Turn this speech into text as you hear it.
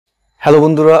Hello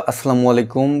বন্ধুরা, আসসালামু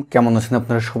আলাইকুম। কেমন আছেন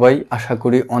আপনারা সবাই? আশা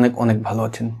করি অনেক অনেক ভালো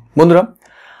আছেন। বন্ধুরা,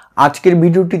 আজকের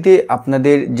ভিডিওটিতে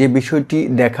আপনাদের যে বিষয়টি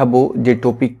দেখাবো, যে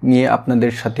টপিক নিয়ে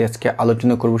আপনাদের সাথে আজকে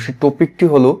আলোচনা করব, সেই টপিকটি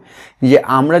হলো যে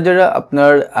আমরা যারা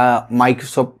আপনার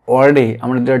মাইক্রোসফট ওয়ার্ডে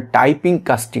আমরা যারা টাইপিং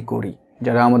কাজটি করি,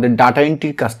 যারা আমাদের ডাটা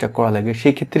এন্ট্রির কাজটা করা লাগে,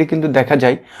 সেই ক্ষেত্রে কিন্তু দেখা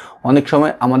যায় অনেক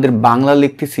সময় আমাদের বাংলা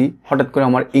লিখতেছি, হঠাৎ করে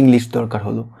আমার ইংলিশ দরকার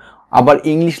হলো, আবার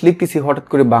ইংলিশ লিখতেছি, হঠাৎ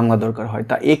করে বাংলা দরকার হয়।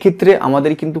 তা এক্ষেত্রে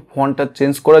আমাদের কিন্তু ফন্টটা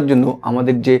চেঞ্জ করার জন্য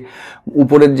আমাদের যে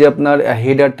উপরের যে আপনার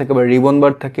হেডার থাকে বা রিবন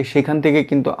বার থাকে, সেখান থেকে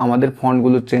কিন্তু আমাদের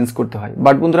ফন্টগুলো চেঞ্জ করতে হয়।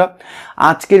 বাট বন্ধুরা,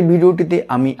 আজকের ভিডিওটিতে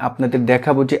আমি আপনাদের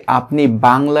দেখাবো যে আপনি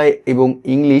বাংলায় এবং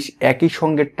ইংলিশ একই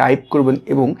সঙ্গে টাইপ করবেন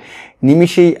এবং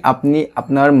নিমিষেই আপনি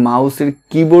আপনার মাউসের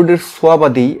কিবোর্ডের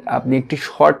সোয়াবাদেই আপনি একটি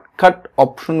শর্টকাট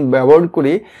অপশন ব্যবহার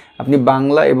করে আপনি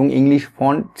বাংলা এবং ইংলিশ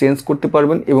ফন্ট চেঞ্জ করতে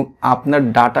পারবেন এবং আপনার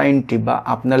ডাটা এন্ট্রি বা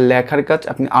আপনার লেখার কাজ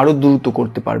আপনি আরও দ্রুত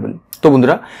করতে পারবেন। তো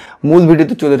বন্ধুরা, মূল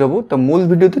ভিডিওতে চলে যাব। তা মূল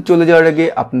ভিডিওতে চলে যাওয়ার আগে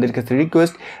আপনাদের কাছে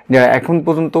রিকোয়েস্ট, যারা এখন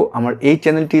পর্যন্ত আমার এই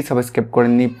চ্যানেলটি সাবস্ক্রাইব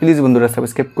করেননি, প্লিজ বন্ধুরা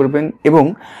সাবস্ক্রাইব করবেন এবং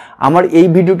আমার এই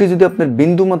ভিডিওটি যদি আপনার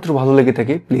বিন্দুমাত্র ভালো লেগে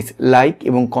থাকে, প্লিজ লাইক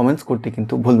এবং কমেন্টস করতে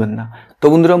কিন্তু ভুলবেন না। তো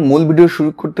বন্ধুরা, মূল ভিডিও শুরু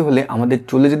করতে হলে আমাদের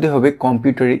চলে যেতে হবে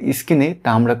কম্পিউটারের স্ক্রিনে। তা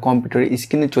আমরা কম্পিউটারের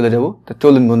স্ক্রিনে চলে যাব। তা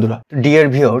চলুন বন্ধুরা। Dear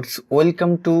viewers,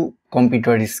 welcome to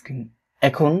computer screen.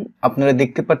 এখন আপনারা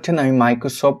দেখতে পাচ্ছেন আমি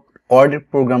মাইক্রোসফট ওয়ার্ডের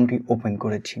প্রোগ্রামটি ওপেন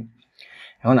করেছি।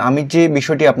 এখন আমি যে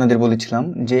বিষয়টি আপনাদের বলেছিলাম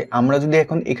যে আমরা যদি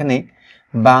এখন এখানে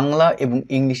বাংলা এবং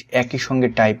ইংলিশ একই সঙ্গে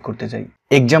টাইপ করতে চাই,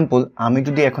 এক্সাম্পল আমি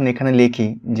যদি এখন এখানে লিখি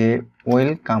যে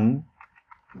ওয়েলকাম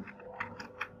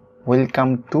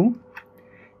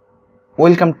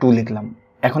টু লিখলাম।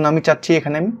 এখন আমি চাচ্ছি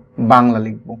এখানে আমি বাংলা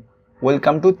লিখব,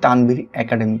 welcome to Tanvir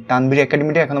academy. Tanvir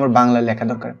একাডেমিটা এখন আমার বাংলা লেখা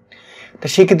দরকার। তা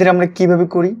সেক্ষেত্রে আমরা কিভাবে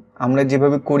করি? আমরা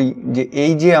যেভাবে করি যে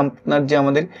এই যে আপনার যে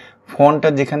আমাদের ফন্টটা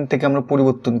যেখান থেকে আমরা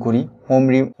পরিবর্তন করি, হোম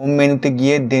মেনুতে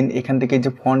গিয়ে দেন এখান থেকে যে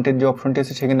ফন্টের যে অপশনটি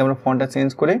আছে সেখান থেকে আমরা ফন্টটা চেঞ্জ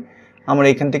করে আমরা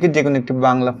এখান থেকে যে কোনো একটি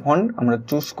বাংলা ফন্ট আমরা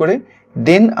চুজ করে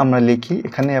দেন আমরা লিখি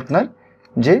এখানে আপনার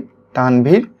যে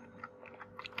তানভীর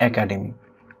একাডেমি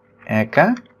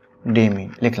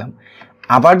লিখলাম।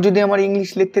 আবার যদি আমার ইংলিশ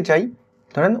লিখতে চাই,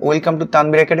 ধরেন ওয়েলকাম টু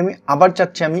তানভীর একাডেমি, আবার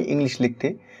চাচ্ছি আমি ইংলিশ লিখতে,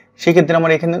 সেক্ষেত্রে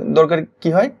আমার এখানে দরকার কি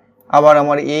হয়, আবার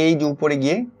আমার এই যে উপরে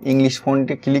গিয়ে ইংলিশ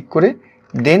ফন্টে ক্লিক করে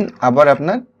দেন আবার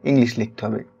আপনার ইংলিশ লিখতে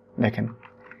হবে। দেখেন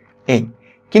এই।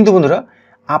 কিন্তু বন্ধুরা,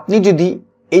 আপনি যদি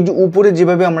এই যে উপরে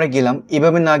যেভাবে আমরা গেলাম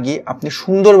এভাবে না গিয়ে আপনি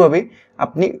সুন্দরভাবে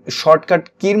আপনি শর্টকাট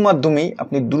কির মাধ্যমেই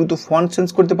আপনি দ্রুত ফন্ট চেঞ্জ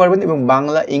করতে পারবেন এবং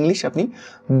বাংলা ইংলিশ আপনি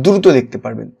দ্রুত লিখতে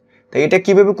পারবেন। তাই এটা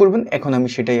কিভাবে করবেন এখন আমি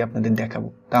সেটাই আপনাদের দেখাবো।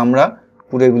 তা আমরা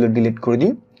পুরো এগুলো ডিলিট করে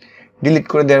দিই। ডিলিট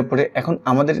করে দেওয়ার পরে এখন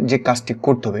আমাদের যে কাজটি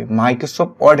করতে হবে,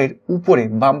 মাইক্রোসফট ওয়ার্ডের উপরে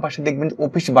বাম পাশে দেখবেন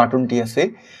অফিস বাটনটি আছে,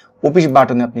 অফিস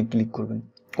বাটনে আপনি ক্লিক করবেন।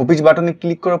 অফিস বাটনে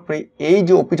ক্লিক করার পরে এই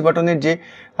যে অফিস বাটনের যে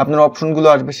আপনার অপশনগুলো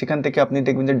আসবে সেখান থেকে আপনি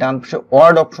দেখবেন যে ডান পাশে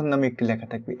ওয়ার্ড অপশন নামে একটি লেখা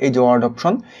থাকবে, এই যে ওয়ার্ড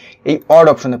অপশন, এই ওয়ার্ড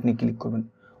অপশনে আপনি ক্লিক করবেন।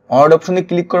 ওয়ার্ড অপশনে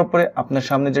ক্লিক করার পরে আপনার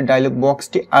সামনে যে ডায়লগ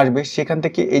বক্সটি আসবে সেখান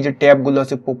থেকে এই যে ট্যাবগুলো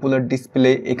আছে পপুলার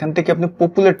ডিসপ্লে, এখান থেকে আপনি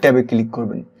পপুলার ট্যাবে ক্লিক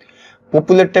করবেন।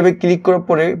 পপুলার ট্যাবে ক্লিক করার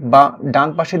পরে বা ডান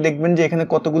পাশে দেখবেন যে এখানে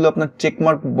কতগুলো আপনার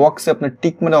চেকমার্ক বক্সে আপনার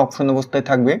টিক মারা অপশন অবস্থায়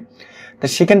থাকবে। তা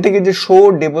সেখান থেকে যে show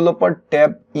developer tab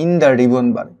in the ribbon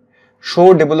বার,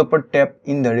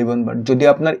 যদি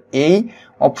আপনার এই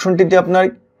অপশনটিতে আপনার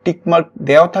টিক মার্ক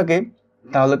দেওয়া থাকে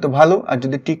তাহলে তো ভালো, আর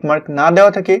যদি টিক মার্ক না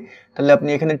দেওয়া থাকে তাহলে আপনি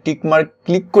এখানে টিক মার্ক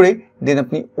ক্লিক করে দেন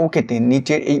আপনি ওকেতে,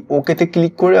 নিচের এই ওকেতে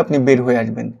ক্লিক করে আপনি বের হয়ে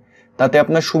আসবেন। তাতে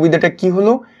আপনার সুবিধাটা কি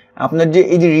হলো, আপনার যে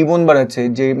এই যে রিবন বার আছে,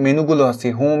 যে মেনুগুলো আছে,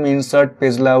 home, insert,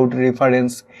 page loud,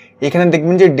 reference, এখানে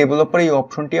দেখবেন যে ডেভেলপার এই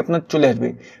অপশনটি আপনার চলে আসবে।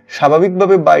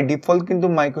 স্বাভাবিকভাবে বাই ডিফল্ট কিন্তু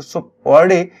মাইক্রোসফট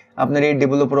ওয়ার্ডে আপনার এই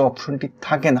ডেভেলপার অপশনটি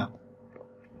থাকে না।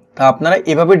 তা আপনারা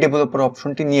এভাবে ডেভেলপার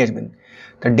অপশনটি নিয়ে আসবেন।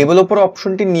 তা ডেভেলপার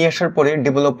অপশনটি নিয়ে আসার পরে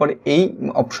ডেভেলপার এই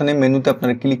অপশনে মেনুতে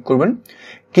আপনারা ক্লিক করবেন।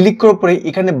 ক্লিক করার পরে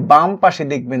এখানে বাম পাশে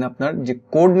দেখবেন আপনার যে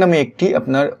কোড নামে একটি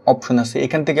আপনার অপশন আছে,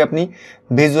 এখান থেকে আপনি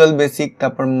ভিজুয়াল বেসিক,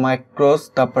 তারপর মাইক্রোস,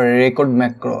 তারপর রেকর্ড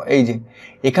ম্যাক্রো, এই যে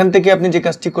এখান থেকে আপনি যে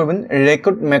কাজটি করবেন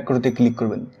রেকর্ড ম্যাক্রোতে ক্লিক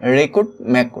করবেন, রেকর্ড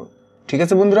ম্যাক্রো। ঠিক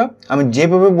আছে বন্ধুরা, আমি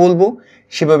যেভাবে বলবো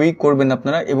সেভাবেই করবেন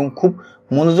আপনারা এবং খুব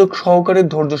মনোযোগ সহকারে,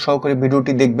 ধৈর্য সহকারে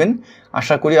ভিডিওটি দেখবেন,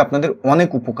 আশা করি আপনাদের অনেক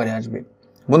উপকারে আসবে।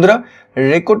 বন্ধুরা,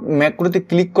 রেকর্ড ম্যাক্রোতে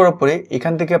ক্লিক করার পরে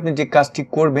এখান থেকে আপনি যে কাজটি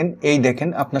করবেন, এই দেখেন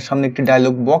আপনার সামনে একটি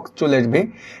ডায়লগ বক্স চলে আসবে,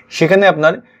 সেখানে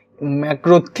আপনার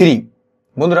ম্যাক্রো 3,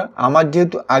 বন্ধুরা আমার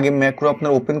যেহেতু আগে ম্যাক্রো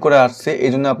আপনার ওপেন করে আসছে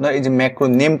এই জন্য আপনার এই যে ম্যাক্রো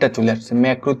নেমটা চলে আসছে,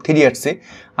 ম্যাক্রো 3 আসছে।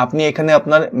 আপনি এখানে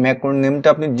আপনার ম্যাক্রো নেমটা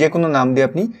আপনি যে কোনো নাম দিয়ে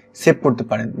আপনি সেভ করতে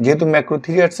পারেন, যেহেতু ম্যাক্রো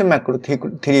 3 আসছে ম্যাক্রো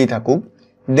 3ই থাকুক।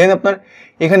 দেন আপনার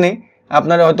এখানে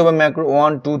আপনার হয়তো বা ম্যাক্রো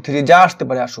 1 2 3 যা আসতে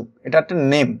পারে আসুক, এটা একটা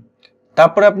নেম।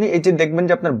 তারপরে আপনি এই যে দেখবেন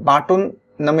যে আপনার বাটন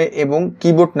নামে এবং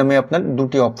কিবোর্ড নামে আপনার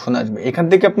দুটি অপশন আসবে। এখান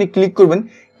থেকে আপনি ক্লিক করবেন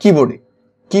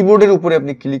কিবোর্ডের উপরে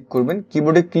আপনি ক্লিক করবেন।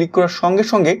 কিবোর্ডে ক্লিক করার সঙ্গে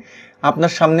সঙ্গে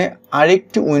আপনার সামনে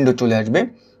আরেকটি উইন্ডো চলে আসবে।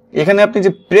 এখানে আপনি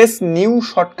যে প্রেস নিউ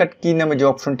শর্টকাট কি নামে যে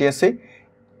অপশনটি আছে,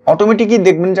 অটোমেটিকই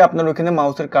দেখবেন যে আপনার ওখানে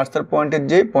মাউসের কার্সার পয়েন্টের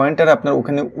যে পয়েন্টার আপনার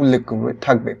ওখানে উল্লেখ করবে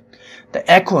থাকবে। তা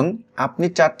এখন আপনি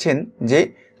চাচ্ছেন যে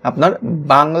আপনার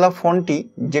বাংলা ফন্টটি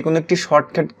যে কোনো একটি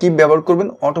শর্টকাট কি ব্যবহার করবেন,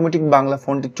 অটোমেটিক বাংলা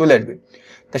ফন্টটি চলে আসবে।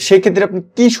 তা সেক্ষেত্রে আপনি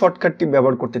কি শর্টকাটটি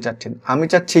ব্যবহার করতে চাচ্ছেন? আমি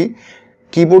চাচ্ছি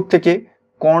কিবোর্ড থেকে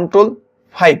কন্ট্রোল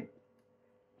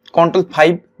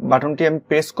 5 বাটনটি আমি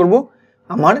প্রেস করব,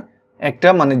 আমার একটা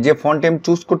মানে যে ফন্টটি আমি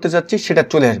চুজ করতে চাচ্ছি সেটা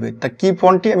চলে আসবে। তা কি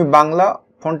ফন্টটি? আমি বাংলা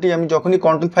ফন্টটি আমি যখনই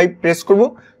কন্ট্রোল 5 প্রেস করব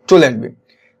চলে আসবে।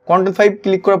 কন্ট্রোল 5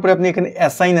 ক্লিক করার পরে আপনি এখানে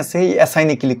অ্যাসাইন আছে, এই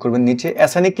অ্যাসাইনে ক্লিক করবেন। নিচে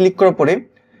অ্যাসাইনে ক্লিক করার পরে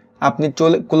আপনি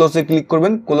ক্লোজে ক্লিক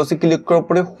করবেন। ক্লোজে ক্লিক করার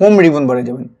পরে হোম রিবন বারে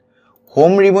যাবেন।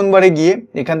 হোম রিবন বারে গিয়ে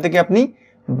এখান থেকে আপনি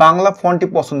বাংলা ফন্টটি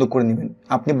পছন্দ করে নেবেন।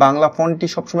 আপনি বাংলা ফন্টটি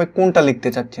সবসময় কোনটা লিখতে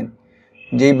চাচ্ছেন,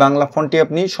 যেই বাংলা ফন্টটি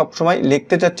আপনি সবসময়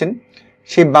লিখতে চাচ্ছেন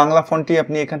সেই বাংলা ফন্টটি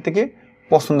আপনি এখান থেকে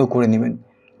পছন্দ করে নেবেন।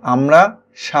 আমরা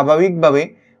স্বাভাবিকভাবে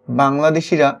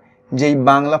বাংলাদেশিরা যেই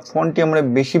বাংলা ফন্টটি আমরা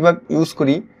বেশিরভাগ ইউজ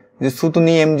করি, যে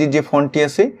সুতুনি এমজি যে ফন্টটি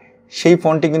আছে সেই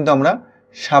ফন্টটি কিন্তু আমরা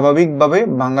স্বাভাবিকভাবে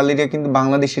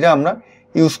বাংলাদেশিরা আমরা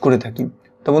ইউজ করে থাকি।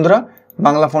 তো বন্ধুরা,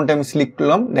 বাংলা ফন্টে আমি সিলেক্ট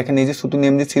করলাম, দেখেন এই যে সুতুনি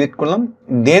এমজি সিলেক্ট করলাম।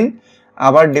 দেন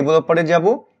আবার ডেভেলপারে যাব,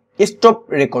 স্টপ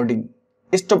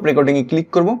রেকর্ডিংয়ে ক্লিক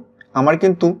করব। আমার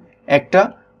কিন্তু একটা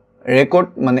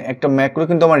একটা ম্যাক্রো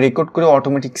কিন্তু আমার রেকর্ড করে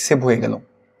অটোমেটিক সেভ হয়ে গেল।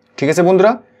 ঠিক আছে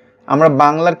বন্ধুরা, আমরা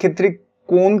বাংলার ক্ষেত্রে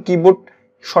কোন কিবোর্ড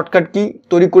শর্টকাট কি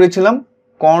তৈরি করেছিলাম?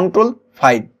 কন্ট্রোল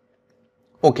 5।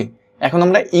 ওকে, এখন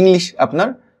আমরা English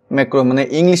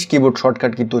English keyboard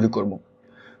shortcut key তৈরি করব।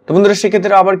 তো বন্ধুরা,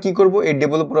 সেক্ষেত্রে আবার কি করব? এই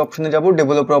ডেভেলপার অপশনে যাব।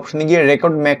 ডেভেলপার অপশনে গিয়ে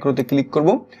রেকর্ড ম্যাক্রোতে ক্লিক করব।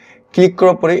 ক্লিক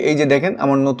করার পরে এই যে দেখেন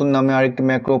আমার নতুন নামে আরেকটি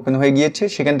ম্যাক্রো ওপেন হয়ে গিয়েছে।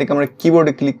 সেখান থেকে আমরা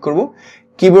কিবোর্ডে ক্লিক করব।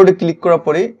 কিবোর্ডে ক্লিক করার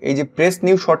পরে এই যে press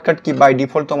new shortcut key by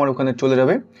default আমার ওখানে চলে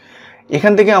যাবে।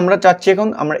 এখান থেকে আমরা চাচ্ছি এখন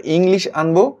আমরা ইংলিশ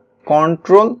আনবো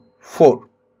কন্ট্রোল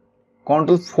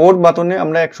 4 বাটনে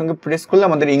আমরা একসঙ্গে প্রেস করলে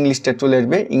আমাদের ইংলিশটা চলে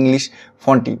আসবে, ইংলিশ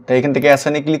ফন্টটি। তাই এখান থেকে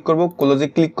অ্যাসাইনে ক্লিক করব, ক্লোজে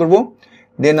ক্লিক করব।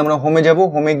 দেন আমরা হোমে যাব।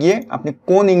 হোমে গিয়ে আপনি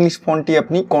কোন ইংলিশ ফন্টটি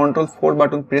আপনি কন্ট্রোল 4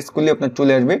 বাটন প্রেস করলে আপনার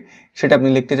চলে আসবে সেটা আপনি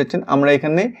লিখতে চাচ্ছেন। আমরা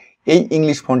এখানে এই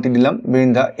ইংলিশ ফন্টটি দিলাম,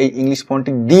 বৃন্দা এই ইংলিশ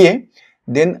ফন্টটি দিয়ে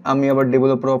দেন আমি আবার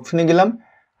ডেভেলপার অপশনে গেলাম,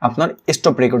 আপনার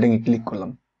স্টপ রেকর্ডিংয়ে ক্লিক করলাম।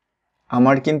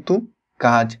 আমার কিন্তু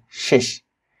কাজ শেষ।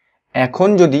 এখন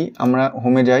যদি আমরা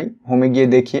হোমে যাই, হোমে গিয়ে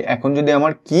দেখি এখন যদি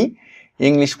আমার কি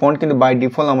ইংলিশ ফন্ট কিন্তু বাই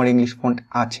ডিফল্ট আমার ইংলিশ ফন্ট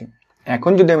আছে।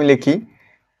 এখন যদি আমি লিখি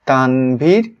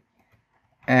তানভীর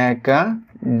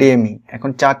একাডেমি, এখন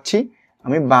চাচ্ছি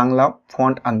আমি বাংলা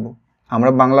ফন্ট আনবো। আমরা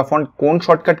বাংলা ফন্ট কোন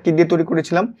শর্টকাট কি দিয়ে তৈরি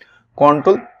করেছিলাম?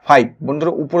 কন্ট্রোল 5।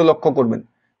 বন্ধুরা উপরে লক্ষ্য করবেন,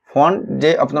 ফন্ট যে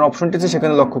আপনার অপশনটি আছে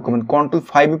সেখানে লক্ষ্য করবেন। কন্ট্রোল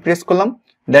 5 প্রেস করলাম।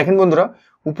 দেখেন বন্ধুরা,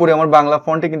 উপরে আমার বাংলা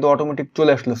ফন্টে কিন্তু অটোমেটিক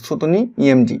চলে আসলো, সুতুনি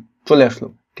ইএমজি চলে আসলো।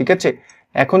 ঠিক আছে,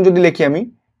 এখন যদি লিখি আমি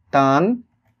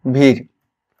তানভীর,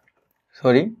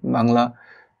 বাংলা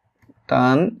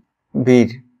তানভীর,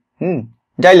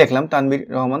 যাই লিখলাম তানভীর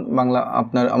রহমান, বাংলা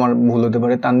আমার ভুল হতে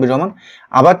পারে, তানভীর রহমান।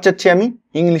 আবার চাচ্ছি আমি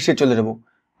ইংলিশে চলে যাব।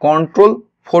 কন্ট্রোল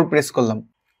 4 প্রেস করলাম।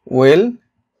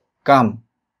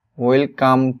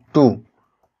 ওয়েলকাম টু,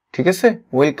 ঠিক আছে,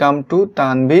 ওয়েলকাম টু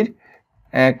তানভীর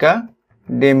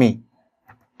একাডেমি।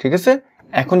 ঠিক আছে,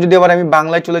 এখন যদি আবার আমি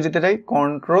বাংলায় চলে যেতে চাই,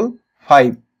 কন্ট্রোল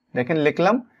 5 দেখেন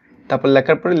লিখলাম। তারপর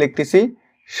লেখার পরে লিখতেছি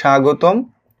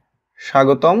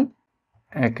স্বাগতম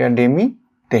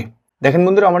একাডেমিতে। দেখেন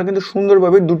বন্ধুরা, আমরা কিন্তু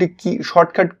সুন্দরভাবে দুটি কি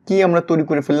শর্টকাট কি আমরা তৈরি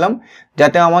করে ফেললাম,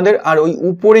 যাতে আমাদের আর ওই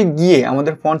উপরে গিয়ে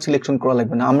আমাদের ফন্ট সিলেকশন করা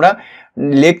লাগবে না। আমরা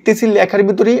লিখতেছি, লেখার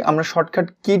ভিতরেই আমরা শর্টকাট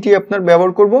কিটি আপনার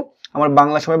ব্যবহার করব। আমার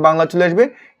বাংলা সময় বাংলা চলে আসবে,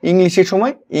 ইংলিশের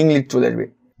সময় ইংলিশ চলে আসবে।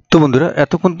 তো বন্ধুরা,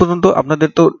 এতক্ষণ পর্যন্ত আপনাদের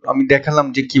তো আমি দেখালাম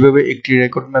যে কিভাবে একটি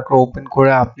রেকর্ড ম্যাক্রো ওপেন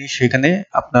করে আপনি সেখানে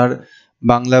আপনার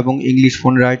বাংলা এবং ইংলিশ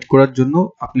ফন্ট রাইট করার জন্য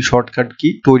আপনি শর্টকাট কি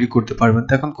তৈরি করতে পারবেন।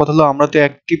 তো এখন কথা হলো, আমরা তো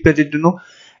একটি পেজের জন্য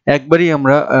একবারই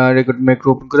আমরা রেকর্ড ম্যাক্রো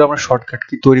ওপেন করে আমরা শর্টকাট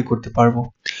কি তৈরি করতে পারবো।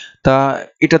 তা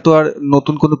এটা তো আর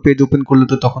নতুন কোনো পেজ ওপেন করলে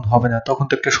তো তখন হবে না, তখন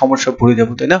তো একটা সমস্যা পড়ে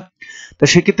যাবো, তাই না? তা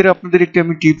সেক্ষেত্রে আপনাদের একটি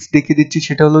আমি টিপস দেখিয়ে দিচ্ছি,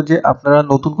 সেটা হলো যে আপনারা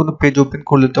নতুন কোনো পেজ ওপেন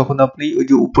করলে তখন আপনি ওই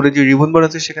যে উপরে যে রিবন বার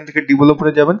আছে সেখান থেকে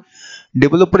ডেভেলপারে যাবেন।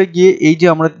 ডেভেলপারে গিয়ে এই যে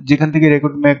আমরা যেখান থেকে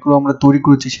রেকর্ড ম্যাক্রো আমরা তৈরি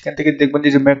করেছি সেখান থেকে দেখবেন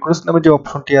যে ম্যাক্রোস নামে যে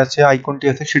অপশনটি আছে, আইকনটি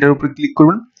আছে, সেটার উপরে ক্লিক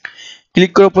করবেন।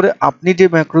 ক্লিক করার পরে আপনি যে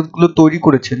ম্যাক্রোগুলো তৈরি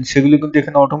করেছেন সেগুলো কিন্তু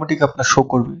এখানে অটোমেটিক আপনার শো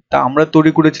করবে। তা আমরা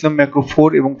তৈরি করেছিলাম ম্যাক্রো 4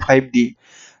 এবং 5 দিয়ে।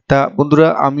 তা বন্ধুরা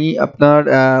আমি আপনার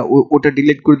ওটা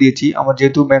ডিলিট করে দিয়েছি। আমার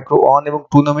যেহেতু ম্যাক্রো 1 এবং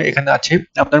 2 নামে এখানে আছে,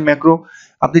 আপনার ম্যাক্রো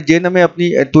আপনি যে নামে আপনি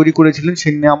তৈরি করেছিলেন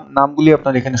সেই নামগুলি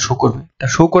আপনার এখানে শো করবে। তা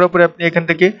শো করার পরে আপনি এখান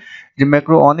থেকে যে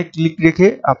ম্যাক্রো 1 এ ক্লিক রেখে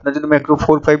আপনার যদি ম্যাক্রো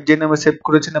 4 5 যে নামে সেভ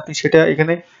করেছেন আপনি সেটা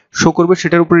এখানে শো করবে,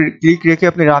 সেটার উপরে ক্লিক রেখে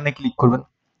আপনি রানে ক্লিক করবেন।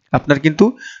 আপনার কিন্তু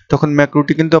তখন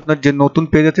ম্যাক্রোটি কিন্তু আপনার যে নতুন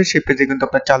পেজ আছে সেই পেজে কিন্তু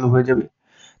আপনার চালু হয়ে যাবে।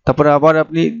 তারপরে আবার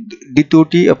আপনি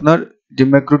দ্বিতীয়টি আপনার যে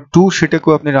ম্যাক্রো 2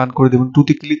 সেটাকেও আপনি রান করে দেবেন, 2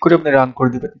 তে ক্লিক করে আপনি রান করে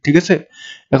দিবেন, ঠিক আছে?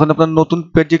 এখন আপনার নতুন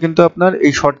পেজে কিন্তু আপনার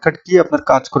এই শর্টকাট কি আপনার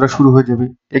কাজ করা শুরু হয়ে যাবে।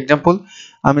 এক্সাম্পল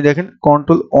আমি দেখেন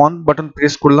কন্ট্রোল অন বাটন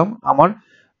প্রেস করলাম, আমার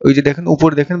ওই যে দেখেন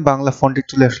উপরে দেখেন বাংলা ফন্টে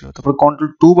চলে আসলো। তারপর কন্ট্রোল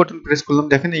 2 বাটন প্রেস করলাম,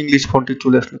 দেখেন ইংলিশ ফন্টে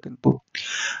চলে আসলো কিন্তু।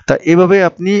 তা এভাবে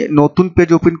আপনি নতুন পেজ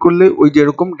ওপেন করলে ওই যে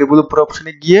এরকম ডেভেলপার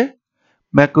অপশনে গিয়ে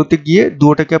ম্যাক্রোতে গিয়ে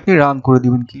দুটোটাকে আপনি রান করে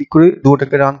দিবেন, ক্লিক করে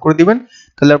দুটোটাকে রান করে দিবেন,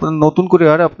 তাহলে আপনার নতুন করে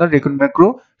আর আপনার রেকর্ড ম্যাক্রো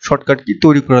শর্টকাট কি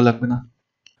তৈরি করা লাগবে না।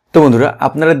 তো বন্ধুরা,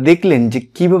 আপনারা দেখলেন যে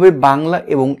কিভাবে বাংলা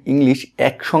এবং ইংলিশ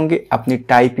একসঙ্গে আপনি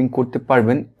টাইপিং করতে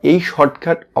পারবেন এই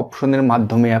শর্টকাট অপশনের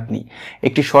মাধ্যমে। আপনি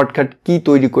একটি শর্টকাট কি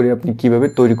তৈরি করে আপনি কিভাবে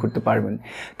তৈরি করতে পারবেন।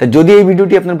 তা যদি এই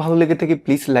ভিডিওটি আপনার ভালো লেগে থাকে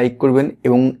প্লিজ লাইক করবেন,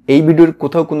 এবং এই ভিডিওর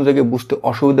কোথাও কোনো জায়গায় বুঝতে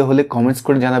অসুবিধা হলে কমেন্টস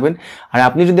করে জানাবেন। আর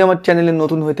আপনি যদি আমার চ্যানেলে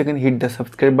নতুন হয়ে থাকেন হিট দ্য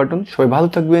সাবস্ক্রাইব বাটন। সবাই ভালো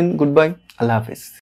থাকবেন, গুড বাই, আল্লাহ হাফেজ।